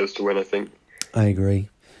Francisco's to win, I think. I agree.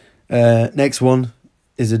 Next one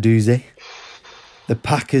is a doozy. The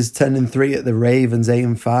Packers 10-3 at the Ravens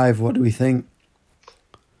 8-5. What do we think?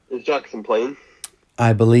 Is Jackson playing?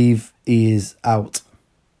 I believe he is out.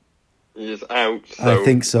 He is out. So I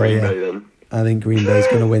think so. Green Bay, then. I think Green Bay's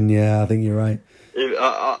going to win. Yeah, I think you're right.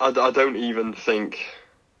 I don't even think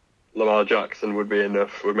Lamar Jackson would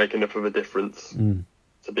make enough of a difference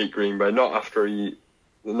to beat Green Bay. Not after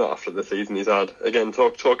the season he's had. Again,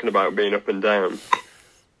 talking about being up and down.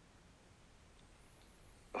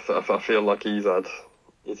 I feel like he's had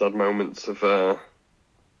moments of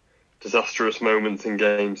disastrous moments in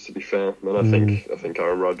games. To be fair, and I think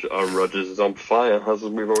Aaron Rodgers is on fire, as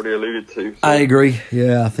we've already alluded to. So. I agree.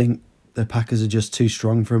 Yeah, I think the Packers are just too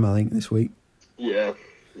strong for him. I think this week. Yeah,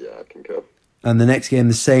 I concur. And the next game,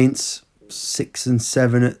 the Saints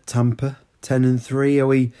 6-7 at Tampa 10-3. Are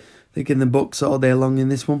we thinking the Bucs all day long in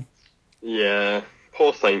this one? Yeah,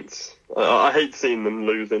 poor Saints. I hate seeing them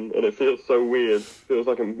losing, and it feels so weird. It feels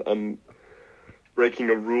like I'm breaking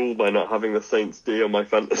a rule by not having the Saints D on my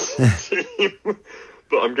fantasy team.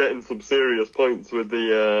 But I'm getting some serious points with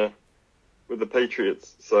the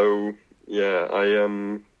Patriots. So yeah,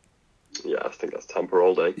 I think that's Tampa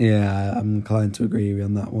all day. Yeah, I'm inclined to agree with you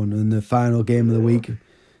on that one. And the final game of the week,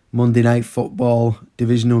 Monday Night Football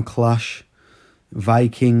divisional clash.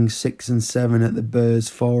 Vikings 6-7 at the Bears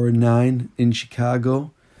 4-9 in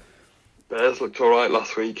Chicago. Bears looked all right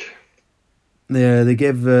last week. Yeah, they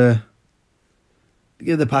give the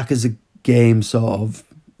Packers a game, sort of.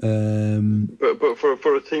 But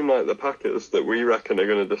for a team like the Packers that we reckon are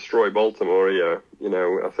going to destroy Baltimore here,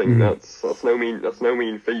 I think that's no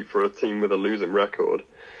mean feat for a team with a losing record.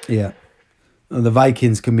 Yeah, and the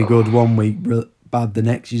Vikings can be good one week, bad the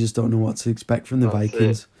next. You just don't know what to expect from the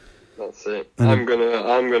Vikings. That's it. I'm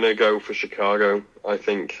gonna go for Chicago. I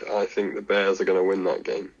think the Bears are going to win that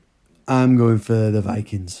game. I'm going for the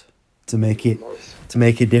Vikings to make it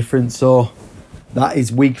a difference. So that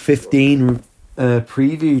is week 15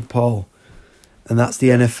 previewed, Paul, and that's the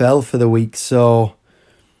NFL for the week. So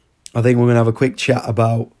I think we're going to have a quick chat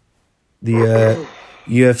about the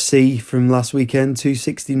UFC from last weekend,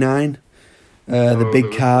 269, the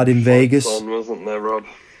big card in Vegas. Wasn't there, Rob?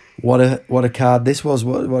 What a card this was.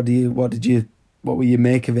 What will you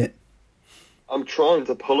make of it? I'm trying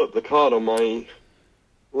to pull up the card on my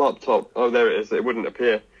Laptop. Oh, there it is. It wouldn't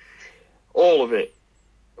appear. All of it.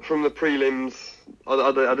 From the prelims.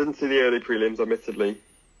 I didn't see the early prelims, admittedly.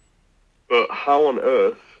 But how on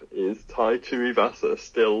earth is Tai Tuivasa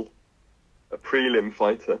still a prelim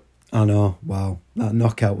fighter? I know. Wow. That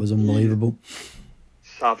knockout was unbelievable.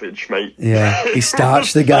 Savage, mate. Yeah. He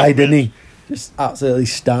starched the guy, didn't he? Just absolutely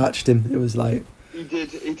starched him. It was like... He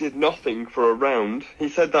did nothing for a round. He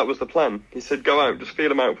said that was the plan. He said, go out, just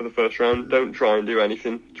feel him out for the first round. Don't try and do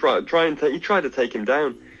anything. He tried to take him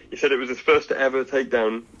down. He said it was his first ever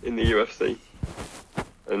takedown in the UFC.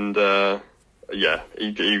 And,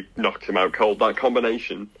 he knocked him out cold. That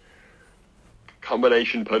combination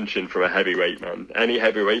punching from a heavyweight, man. Any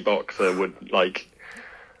heavyweight boxer would,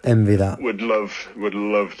 envy that. Would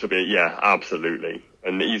love to be, yeah, absolutely.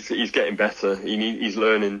 And he's getting better. He's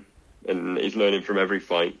learning. And he's learning from every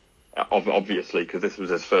fight, obviously, because this was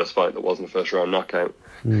his first fight that wasn't a first-round knockout.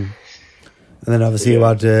 And then obviously you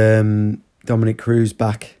had Dominic Cruz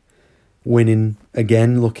back winning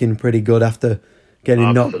again, looking pretty good after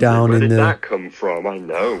getting knocked down. Where did that come from? I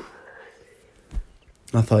know.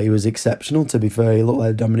 I thought he was exceptional, to be fair. He looked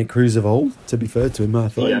like Dominic Cruz of old, to be fair to him. I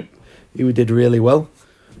thought he did really well.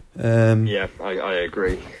 I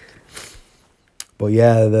agree. But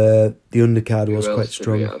yeah, the undercard was quite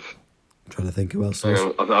strong. I'm trying to think who else.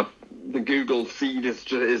 The Google feed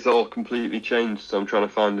is all completely changed, so I'm trying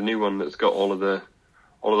to find a new one that's got all of the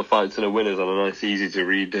fights and the winners on a nice, easy to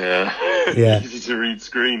read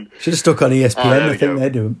screen. Should have stuck on ESPN. I think they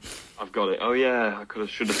do. I've got it. Oh yeah,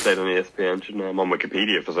 should have stayed on ESPN, shouldn't I? I'm on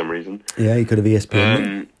Wikipedia for some reason. Yeah, you could have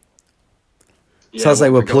ESPN. Sounds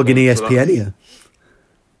like we're plugging ESPN here.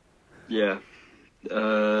 Yeah.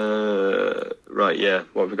 Right. Yeah.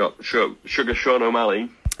 What have we got? Sugar Sean O'Malley.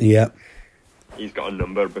 Yeah. He's got a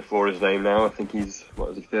number before his name now. I think he's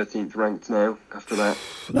 13th ranked now. After that,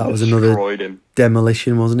 that was another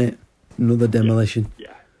demolition, wasn't it? Another demolition.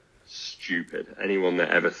 Yeah. Stupid. Anyone that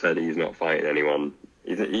ever said he's not fighting anyone,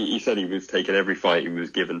 he said he was taking every fight he was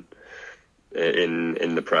given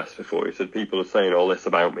in the press before. He said people are saying all this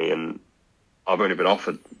about me, and I've only been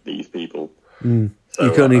offered these people. So,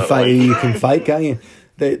 you can only fight who you can fight, can't you?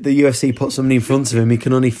 The UFC put somebody in front of him. He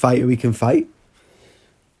can only fight who he can fight.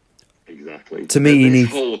 Exactly. To me, this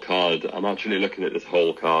whole card, I'm actually looking at this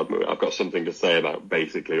whole card. I've got something to say about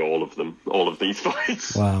basically all of them, all of these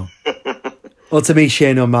fights. Wow. Well, to me,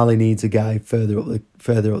 Shane O'Malley needs a guy further up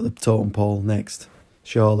the totem pole next,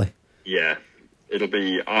 surely. Yeah, it'll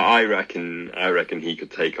be. I reckon he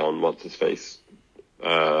could take on what's his face.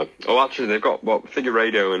 Actually, they've got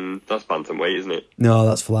Figueiredo, and that's bantamweight, isn't it? No,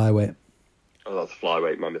 that's flyweight. Oh, that's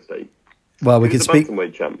flyweight. My mistake. Well, we could speak.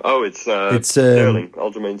 Bantamweight champ. Oh, it's Sterling.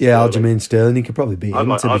 Aljamain Sterling. Yeah, Aljamain Sterling. He could probably beat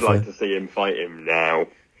him. I'd like to see him fight him now.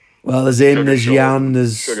 Well, there's him. There's Jan.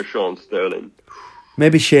 There's Sugar Sean Sterling.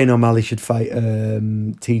 Maybe Shane O'Malley should fight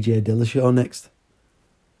TJ Dillashaw next.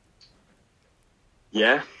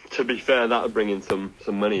 Yeah, to be fair, that would bring in some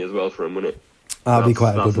money as well for him, wouldn't it? That'd be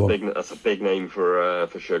quite a good one. That's a big name for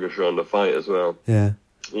Sugar Sean to fight as well. Yeah.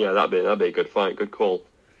 Yeah, that'd be a good fight. Good call.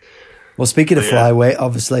 Well, speaking of flyweight,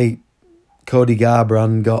 obviously Cody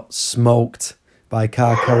Garbrandt got smoked by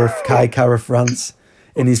Kai Kara France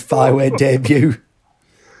in his flyweight debut.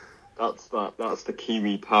 That's the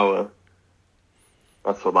Kiwi power.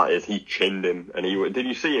 That's what that is. He chinned him, and did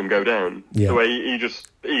you see him go down? Yeah. The way he just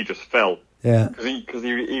fell. Yeah. Because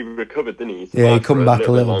he recovered, didn't he? Yeah, he come back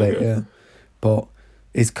a little bit. Yeah. But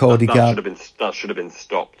is Cody Garbrandt? That should have been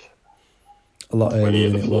stopped a lot earlier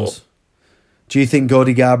than it was. Do you think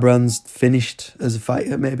Cody Garbrandt's finished as a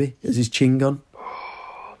fighter? Maybe is his chin gone?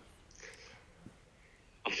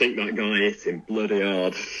 I think that guy hit him bloody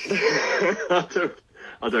hard.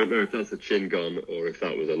 I don't know if that's a chin gone or if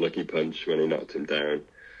that was a lucky punch when he knocked him down.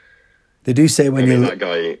 They do say when that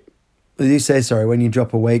guy. They do say when you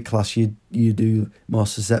drop a weight class, you do more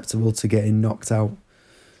susceptible to getting knocked out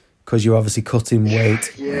because you're obviously cutting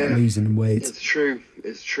weight, losing weight. It's true,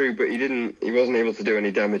 but he wasn't able to do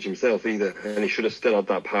any damage himself either, and he should have still had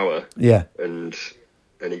that power. Yeah, and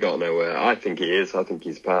he got nowhere. I think he is. I think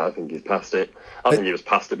he's past it. I think he was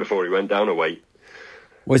past it before he went down a weight.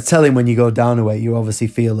 Well, it's telling when you go down a weight, you obviously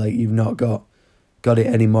feel like you've not got it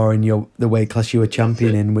anymore in the weight class you were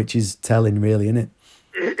champion in, which is telling, really, isn't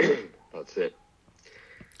it? That's it.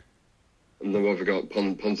 And then what have we got?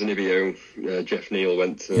 Ponzinibbio, Jeff Neal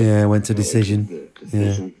went to decision.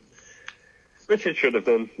 Yeah. Which it should have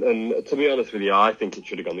done. And to be honest with you, I think it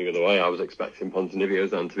should have gone the other way. I was expecting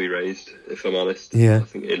Ponzinibbio's hand to be raised, if I'm honest. Yeah. I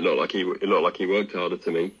think it looked like he worked harder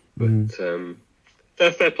to me. But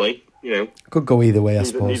fair play. You know, could go either way, I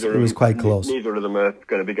suppose. It was quite close. Neither of them are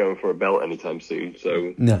going to be going for a belt anytime soon,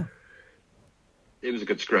 so no. it was a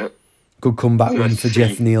good scrap. Good comeback win for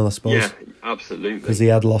Jeff Neal, I suppose. Yeah, absolutely. Because he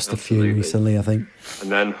had lost a few recently, I think.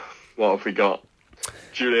 And then, what have we got?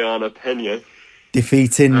 Juliana Pena.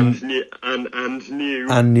 Defeating... And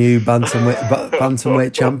new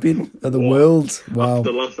bantamweight champion of the world. Wow.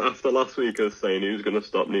 After last week, I was saying who's going to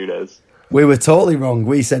stop Nunes. We were totally wrong.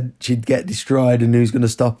 We said she'd get destroyed and who's going to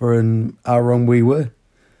stop her, and how wrong we were.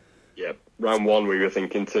 Yeah, round 1 we were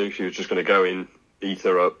thinking too. She was just going to go in, beat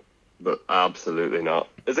her up. But absolutely not.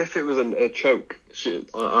 As if it was a choke.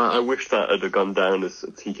 I wish that had gone down as a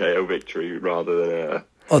TKO victory rather than a...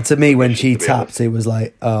 Well, to me, when she tapped, it was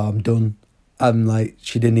like, oh, I'm done. I'm like,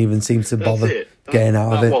 she didn't even seem to bother getting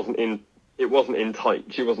out of it. It wasn't in tight.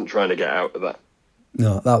 She wasn't trying to get out of that.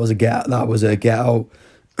 No, that was a get out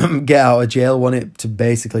of jail, wasn't it? To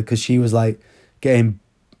basically, because she was like getting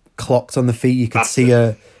clocked on the feet. You could see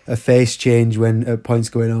her face change when at points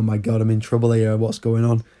going, oh my God, I'm in trouble here. What's going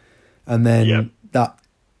on? And then that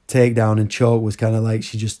takedown and choke was kind of like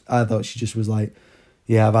I thought she just was like,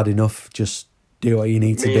 yeah, I've had enough. Just do what you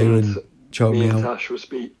need to do and choke me out. Me and Tash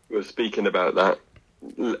were speaking about that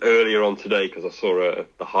earlier on today because I saw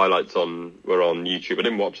the highlights were on YouTube. I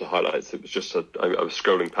didn't watch the highlights. It was just I was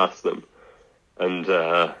scrolling past them, and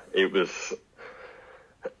it was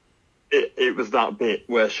that bit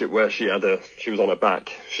where she was on her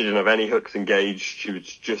back. She didn't have any hooks engaged. She was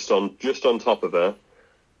just on top of her.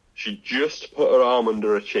 She just put her arm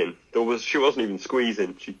under her chin. She wasn't even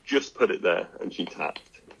squeezing. She just put it there and she tapped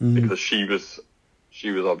because she was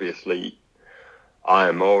obviously, I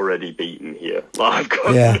am already beaten here. I've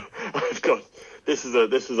got this is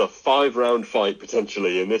a 5-round fight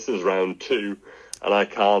potentially, and this is round 2, and I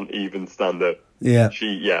can't even stand up. Yeah.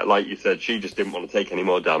 Like you said, she just didn't want to take any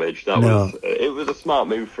more damage. It was a smart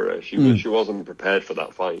move for her. She wasn't prepared for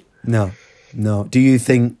that fight. No. Do you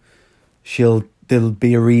think there'll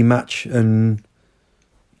be a rematch, and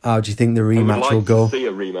how do you think the rematch will go? I would like to see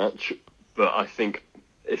a rematch, but I think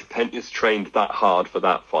if Pena's trained that hard for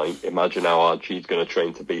that fight, imagine how hard she's going to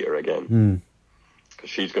train to beat her again. Because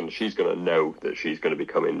she's going to know that she's going to be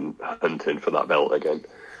coming hunting for that belt again.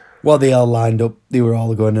 Well, they all lined up. They were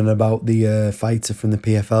all going on about the fighter from the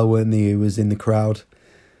PFL, weren't they? Who was in the crowd.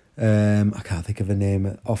 I can't think of her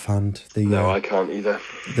name offhand. No, I can't either.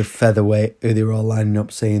 The featherweight, who they were all lining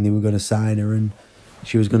up saying they were going to sign her and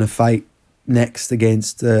she was going to fight next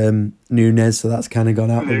against Nunes, so that's kind of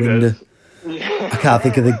gone out the window. I can't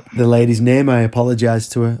think of the lady's name. I apologise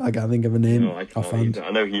to her. I can't think of her name offhand.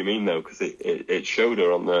 I know who you mean though, because it showed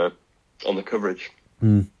her on the coverage.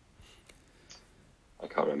 I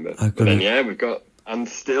can't remember. But then we've got and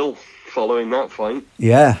still following that fight.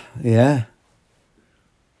 Yeah.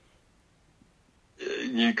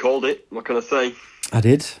 You called it. What can I say? I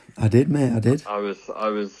did, mate. I did.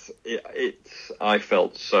 I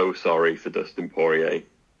felt so sorry for Dustin Poirier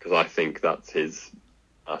because I think that's his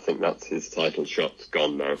title shot's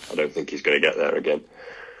gone now. I don't think he's going to get there again.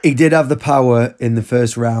 He did have the power in the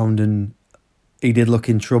first round, and he did look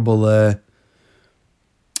in trouble in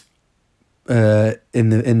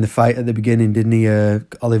the fight at the beginning, didn't he?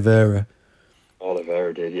 Oliveira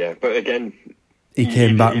did, yeah. But again, he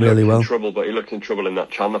came back really well. But he looked in trouble in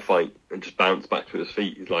that Chandler fight and just bounced back to his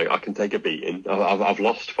feet. He's like, I can take a beating. I've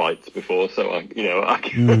lost fights before, so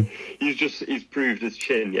he's proved his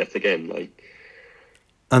chin yet again. Like,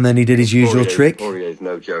 and then he did his usual trick. Poirier's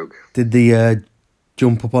no joke. Did the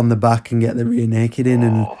jump up on the back and get the rear naked in,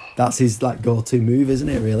 and that's his go-to move, isn't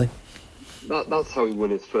it? Really. That's how he won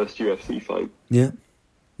his first UFC fight. Yeah,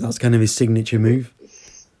 that's kind of his signature move.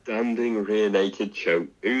 Standing rear naked choke.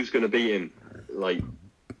 Who's going to beat him? Like,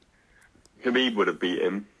 Khabib would have beat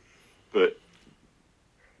him, but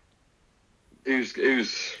who's?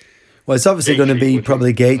 Well, it's obviously going to be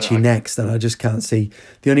probably Gaethje next, and I just can't see.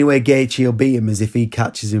 The only way Gaethje will beat him is if he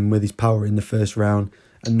catches him with his power in the first round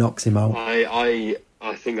and knocks him out.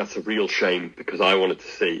 I think that's a real shame because I wanted to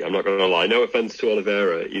see. I'm not going to lie. No offense to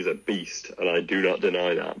Oliveira, he's a beast, and I do not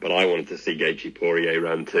deny that. But I wanted to see Gaethje Poirier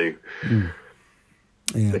round 2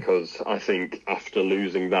 because I think after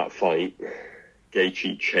losing that fight,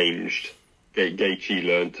 Gaethje changed. Gaethje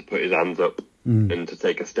learned to put his hands up and to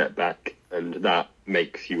take a step back, and that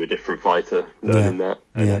makes you a different fighter, learning that.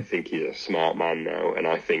 And I think he's a smart man now, and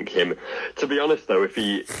I think him... To be honest, though, if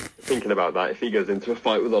he goes into a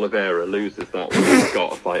fight with Oliveira, loses that one, he's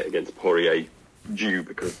got a fight against Poirier due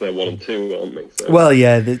because they're 1 and 2, aren't they? So. Well,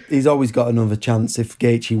 yeah, he's always got another chance. If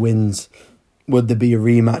Gaethje wins, would there be a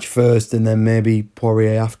rematch first, and then maybe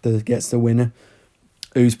Poirier after gets the winner?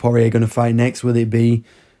 Who's Poirier going to fight next? Will it be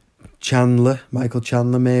Michael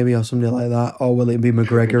Chandler maybe, or something like that? Or will it be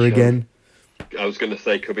McGregor again? I was going to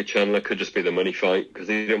say could be Chandler, could just be the money fight, because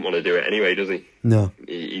he didn't want to do it anyway, does he? No.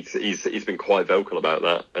 He's been quite vocal about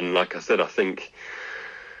that, and like I said, I think.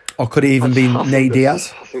 Or could it even be Nate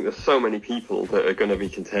Diaz? I think there's so many people that are going to be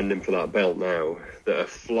contending for that belt now that are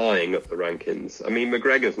flying up the rankings. I mean,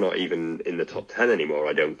 McGregor's not even in the top 10 anymore,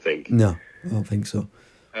 I don't think. No, I don't think so.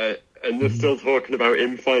 And they're still talking about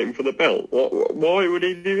him fighting for the belt. Why would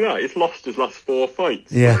he do that? He's lost his last 4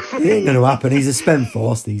 fights. Yeah, it ain't going to happen. He's a spent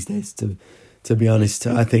force these days, to be honest.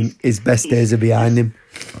 I think his best days are behind him.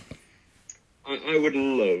 I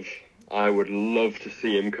would love to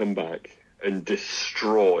see him come back and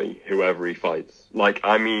destroy whoever he fights. Like,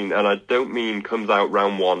 I mean, and I don't mean comes out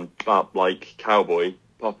round 1, like Cowboy,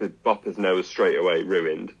 bop his nose straight away,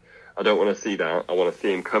 ruined. I don't want to see that. I want to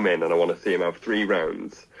see him come in, and I want to see him have 3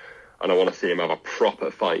 rounds, and I want to see him have a proper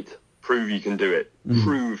fight. Prove you can do it.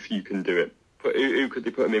 Prove you can do it. Who could they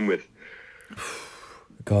put him in with?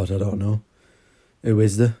 God, I don't know. Who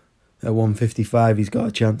is there? At 155 he's got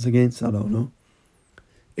a chance against? I don't know.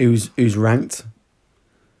 Who's ranked?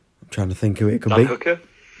 I'm trying to think who it could Dan be. Hooker?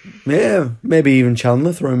 Yeah, maybe even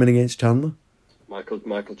Chandler. Throw him in against Chandler. Michael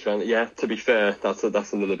Chandler. Yeah, to be fair, that's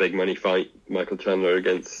another big money fight. Michael Chandler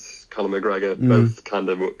against Conor McGregor. Both kind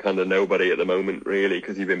of nobody at the moment, really,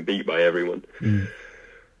 because you've been beat by everyone.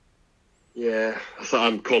 Yeah, so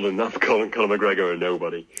I'm calling Conor McGregor a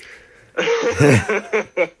nobody.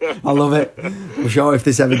 I love it. I'm sure if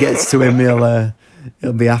this ever gets to him,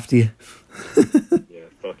 he'll be after you. Yeah,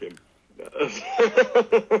 fuck him.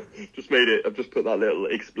 I've just put that little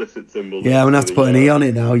explicit symbol. Yeah, I'm gonna have to put an E on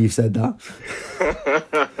it now. You've said that.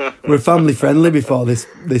 We're family friendly before this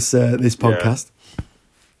podcast. Yeah.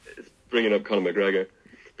 It's bringing up Conor McGregor,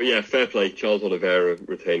 but yeah, fair play. Charles Oliveira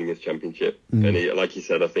retaining his championship, and he, like you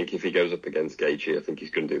said, I think if he goes up against Gaethje, I think he's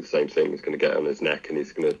going to do the same thing. He's going to get on his neck, and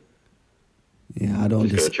he's going to. Yeah, I don't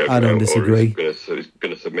disagree. He's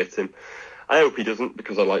going to submit him. I hope he doesn't,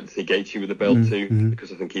 because I'd like to see Gaethje with the belt too,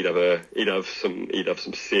 because I think he'd have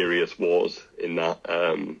some serious wars in that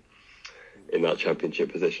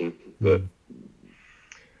championship position. But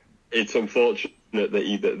it's unfortunate that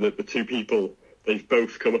the 2 people they've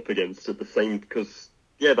both come up against are the same, because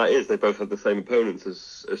they both have the same opponents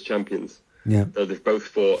as champions. Yeah, they've both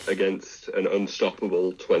fought against an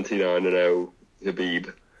unstoppable 29-0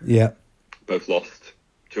 Khabib. Yeah, both lost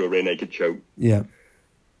to a rear naked choke. Yeah.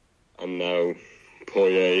 And now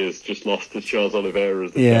Poirier has just lost to Charles Oliveira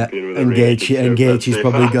as the champion with a Gaethje's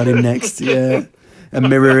probably got him next. Yeah, a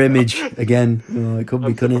mirror image again. Oh, it could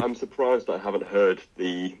be, couldn't it? I'm surprised I haven't heard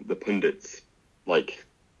the pundits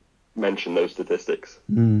mention those statistics.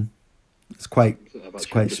 It's quite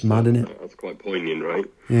mad, isn't it? That's quite poignant, right?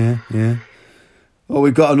 Yeah. Well,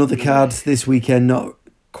 we've got another card this weekend. Not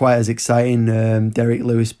quite as exciting. Derek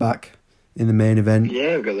Lewis back in the main event.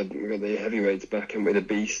 Yeah, we've got the heavyweights back, and with the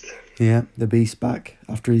Beast. Yeah, the Beast back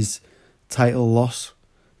after his title loss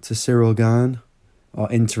to Cyril Gane, or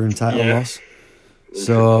interim title loss.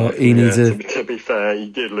 So he needs to be fair, he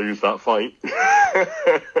did lose that fight.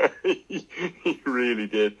 he really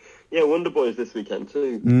did. Yeah, Wonderboy's this weekend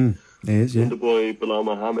too. He is, yeah. Wonderboy Bilal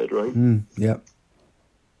Muhammad, right? Yeah.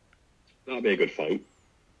 That'd be a good fight.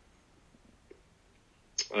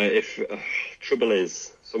 Trouble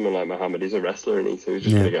is, someone like Muhammad, he's a wrestler, and so he's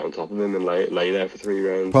just going to get on top of him and lay there for 3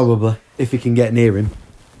 rounds. Probably, if he can get near him.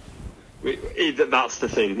 That's the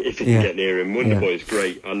thing, if he can get near him. Wonderboy's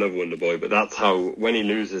great, I love Wonderboy, but that's how, when he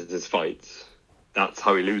loses his fights, that's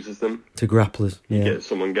how he loses them. To grapplers,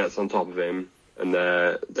 Someone gets on top of him, and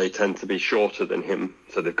they tend to be shorter than him,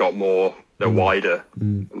 so they've got more, they're wider,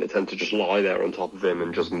 and they tend to just lie there on top of him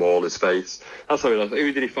and just maul his face. That's how he lost.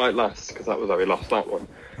 Who did he fight last? Because that was how he lost that one.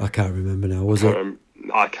 I can't remember now, was it?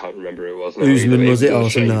 I can't remember who it was. Usman, was it, or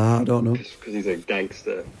something? No, I don't know. Because he's a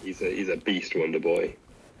gangster. He's a beast, Wonderboy.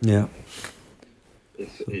 Yeah.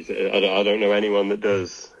 I don't know anyone that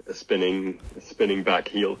does a spinning back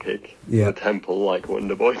heel kick to the temple like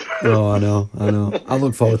Wonderboy. Oh, I know. I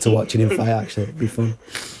look forward to watching him fight, actually. It'd be fun.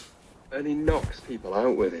 And he knocks people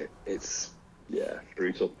out with it. It's,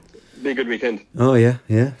 brutal. Be a good weekend. Oh,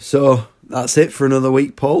 yeah. So, that's it for another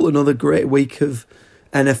week, Paul. Another great week of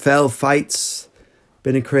NFL fights.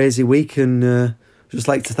 Been a crazy week, and just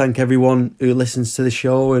like to thank everyone who listens to the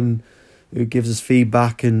show and who gives us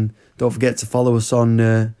feedback. And don't forget to follow us on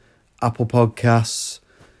Apple Podcasts,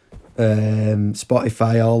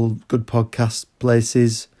 Spotify, all good podcast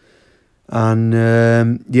places. And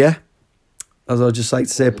as I'd just like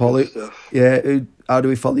to say, Paul, how do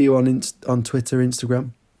we follow you on Twitter,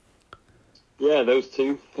 Instagram? Yeah, those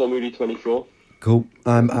two, Paul Moody 24. Cool.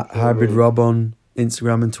 I'm at Hybrid Rob on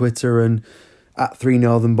Instagram and Twitter, and at 3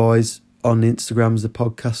 Northern Boys on Instagram is the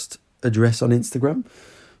podcast address on Instagram.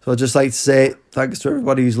 So I'd just like to say thanks to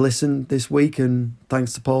everybody who's listened this week, and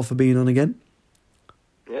thanks to Paul for being on again.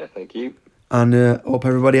 Yeah, thank you. And hope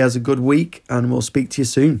everybody has a good week, and we'll speak to you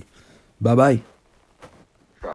soon. Bye-bye.